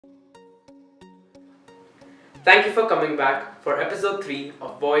Thank you for coming back for episode 3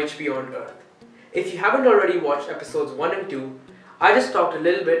 of Voyage Beyond Earth. If you haven't already watched episodes 1 and 2, I just talked a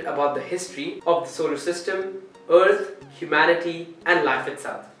little bit about the history of the solar system, Earth, humanity, and life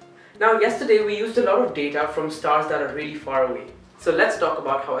itself. Now, yesterday we used a lot of data from stars that are really far away. So let's talk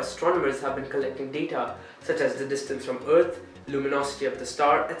about how astronomers have been collecting data such as the distance from Earth, luminosity of the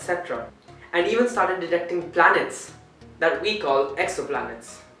star, etc. and even started detecting planets that we call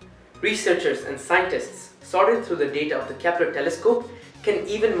exoplanets. Researchers and scientists sorting through the data of the Kepler telescope can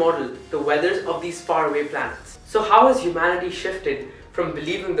even model the weathers of these faraway planets. So how has humanity shifted from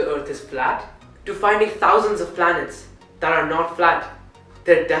believing the Earth is flat to finding thousands of planets that are not flat?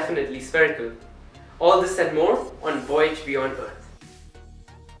 They're definitely spherical. All this and more on Voyage Beyond Earth.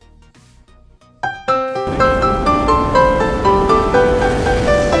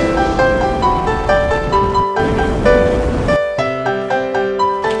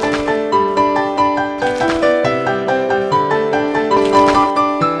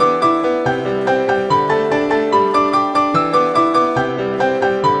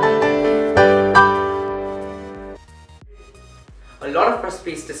 A lot of our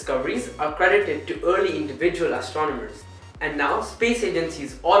space discoveries are credited to early individual astronomers. And now, space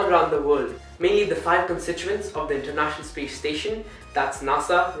agencies all around the world, mainly the 5 constituents of the International Space Station, that's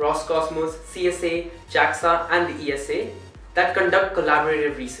NASA, Roscosmos, CSA, JAXA and the ESA, that conduct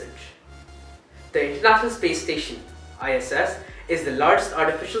collaborative research. The International Space Station, ISS, is the largest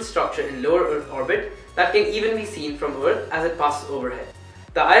artificial structure in lower Earth orbit that can even be seen from Earth as it passes overhead.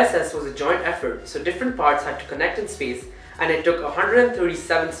 The ISS was a joint effort, so different parts had to connect in space, and it took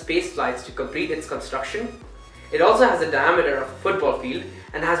 137 space flights to complete its construction. It also has a diameter of a football field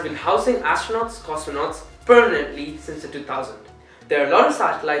and has been housing astronauts, cosmonauts permanently since the 2000s. There are a lot of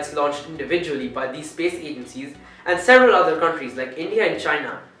satellites launched individually by these space agencies, and several other countries like India and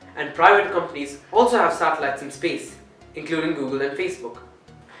China and private companies also have satellites in space, including Google and Facebook.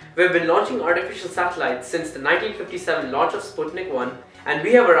 We've been launching artificial satellites since the 1957 launch of Sputnik 1, and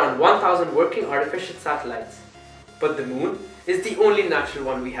we have around 1,000 working artificial satellites. But the moon is the only natural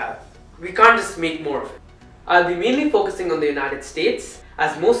one we have. We can't just make more of it. I'll be mainly focusing on the United States,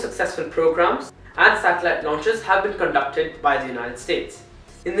 as most successful programs and satellite launches have been conducted by the United States.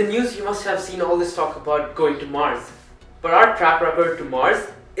 In the news you must have seen all this talk about going to Mars. But our track record to Mars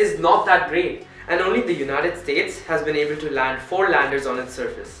is not that great, and only the United States has been able to land 4 landers on its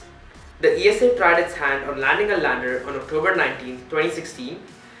surface. The ESA tried its hand on landing a lander on October 19, 2016,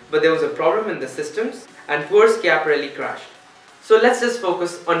 but there was a problem in the systems and poor Schiaparelli crashed. So let's just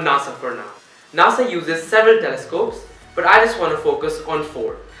focus on NASA for now. NASA uses several telescopes, but I just want to focus on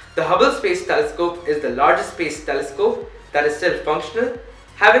 4. The Hubble Space Telescope is the largest space telescope that is still functional,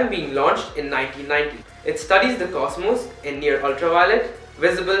 having been launched in 1990. It studies the cosmos in near ultraviolet,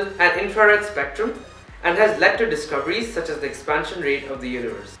 visible and infrared spectrum and has led to discoveries such as the expansion rate of the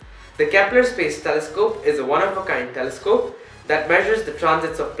universe. The Kepler Space Telescope is a one-of-a-kind telescope that measures the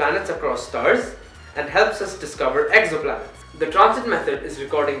transits of planets across stars and helps us discover exoplanets. The transit method is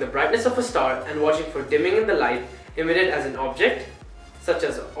recording the brightness of a star and watching for dimming in the light emitted as an object, such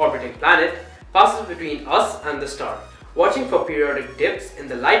as an orbiting planet, passes between us and the star. Watching for periodic dips in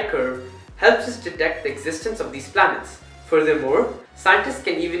the light curve helps us detect the existence of these planets. Furthermore, scientists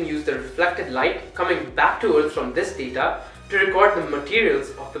can even use the reflected light coming back to Earth from this data to record the materials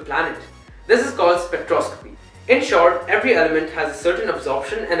of the planet. This is called spectroscopy. In short, every element has a certain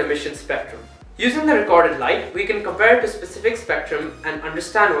absorption and emission spectrum. Using the recorded light, we can compare it to specific spectrum and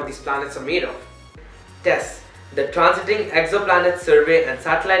understand what these planets are made of. TESS, the Transiting Exoplanet Survey and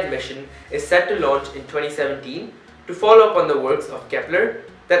Satellite Mission, is set to launch in 2017 to follow up on the works of Kepler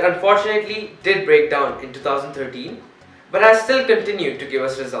that unfortunately did break down in 2013, but has still continued to give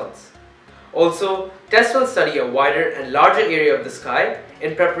us results. Also, TESS will study a wider and larger area of the sky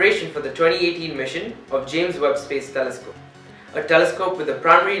in preparation for the 2018 mission of James Webb Space Telescope, a telescope with a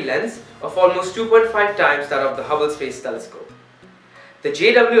primary lens of almost 2.5 times that of the Hubble Space Telescope. The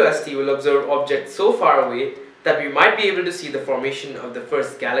JWST will observe objects so far away that we might be able to see the formation of the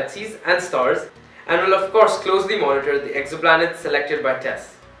first galaxies and stars, and will of course closely monitor the exoplanets selected by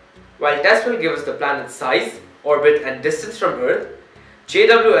TESS. While TESS will give us the planet's size, orbit and distance from Earth,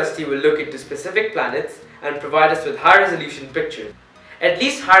 JWST will look into specific planets and provide us with high-resolution pictures. At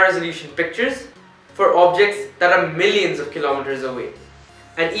least high-resolution pictures for objects that are millions of kilometers away,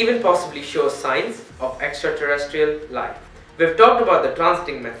 and even possibly show signs of extraterrestrial life. We've talked about the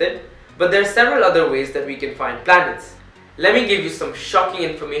transiting method, but there are several other ways that we can find planets. Let me give you some shocking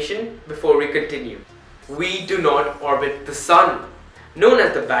information before we continue. We do not orbit the Sun. Known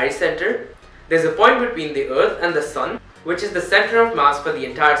as the barycenter, there's a point between the Earth and the Sun, which is the center of mass for the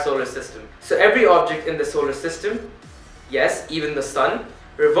entire solar system. So every object in the solar system, yes, even the sun,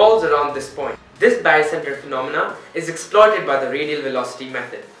 revolves around this point. This barycenter phenomena is exploited by the radial velocity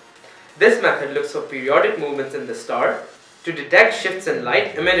method. This method looks for periodic movements in the star to detect shifts in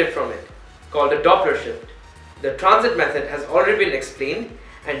light emitted from it, called a Doppler shift. The transit method has already been explained,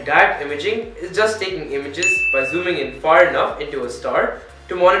 and direct imaging is just taking images by zooming in far enough into a star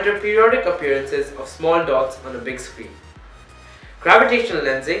to monitor periodic appearances of small dots on a big screen. Gravitational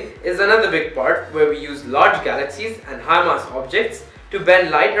lensing is another big part where we use large galaxies and high-mass objects to bend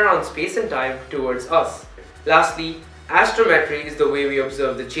light around space and time towards us. Lastly, astrometry is the way we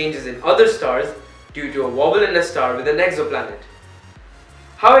observe the changes in other stars due to a wobble in a star with an exoplanet.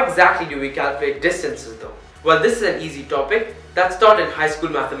 How exactly do we calculate distances though? Well, this is an easy topic that's taught in high school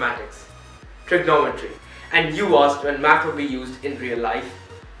mathematics, trigonometry. And you asked when math would be used in real life.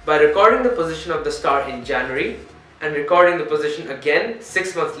 By recording the position of the star in January and recording the position again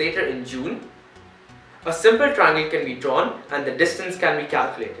 6 months later in June, a simple triangle can be drawn and the distance can be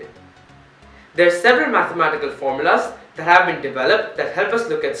calculated. There are several mathematical formulas that have been developed that help us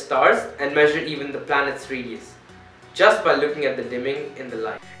look at stars and measure even the planet's radius, just by looking at the dimming in the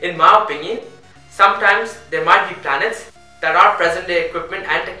light. In my opinion, sometimes there might be planets that our present-day equipment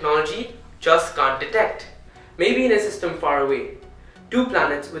and technology just can't detect. Maybe in a system far away, two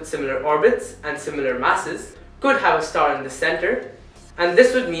planets with similar orbits and similar masses could have a star in the center, and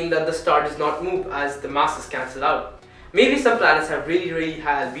this would mean that the star does not move as the masses cancel out. Maybe some planets have really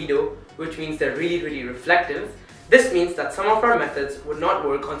high albedo, which means they're really reflective. This means that some of our methods would not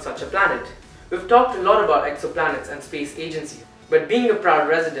work on such a planet. We've talked a lot about exoplanets and space agencies, but being a proud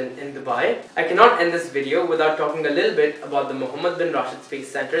resident in Dubai, I cannot end this video without talking a little bit about the Mohammed bin Rashid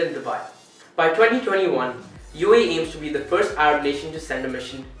Space Center in Dubai. By 2021, UAE aims to be the first Arab nation to send a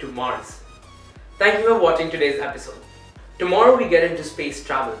mission to Mars. Thank you for watching today's episode. Tomorrow we get into space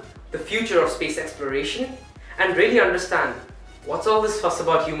travel, the future of space exploration, and really understand what's all this fuss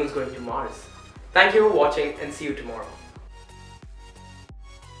about humans going to Mars. Thank you for watching and see you tomorrow.